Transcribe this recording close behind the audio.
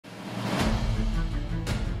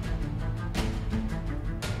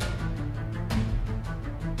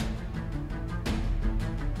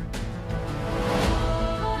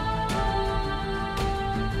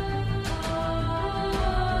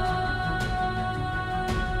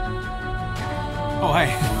Oh,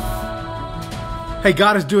 hey. Hey,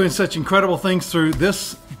 God is doing such incredible things through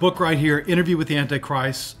this book right here, Interview with the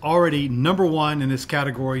Antichrist. Already #1 in this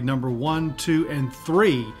category, #1, 2, and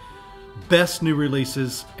 3 best new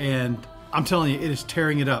releases. And I'm telling you, it is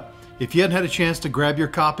tearing it up. If you hadn't had a chance to grab your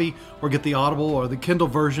copy or get the Audible or the Kindle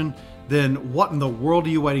version, then what in the world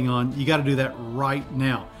are you waiting on? You got to do that right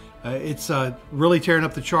now. It's really tearing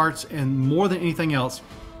up the charts, and more than anything else,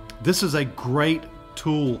 this is a great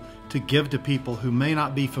tool to give to people who may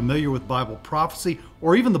not be familiar with Bible prophecy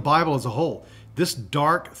or even the Bible as a whole. This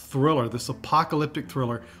dark thriller, this apocalyptic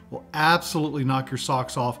thriller, will absolutely knock your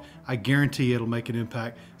socks off. I guarantee it'll make an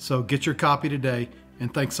impact. So get your copy today,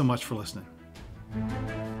 and thanks so much for listening.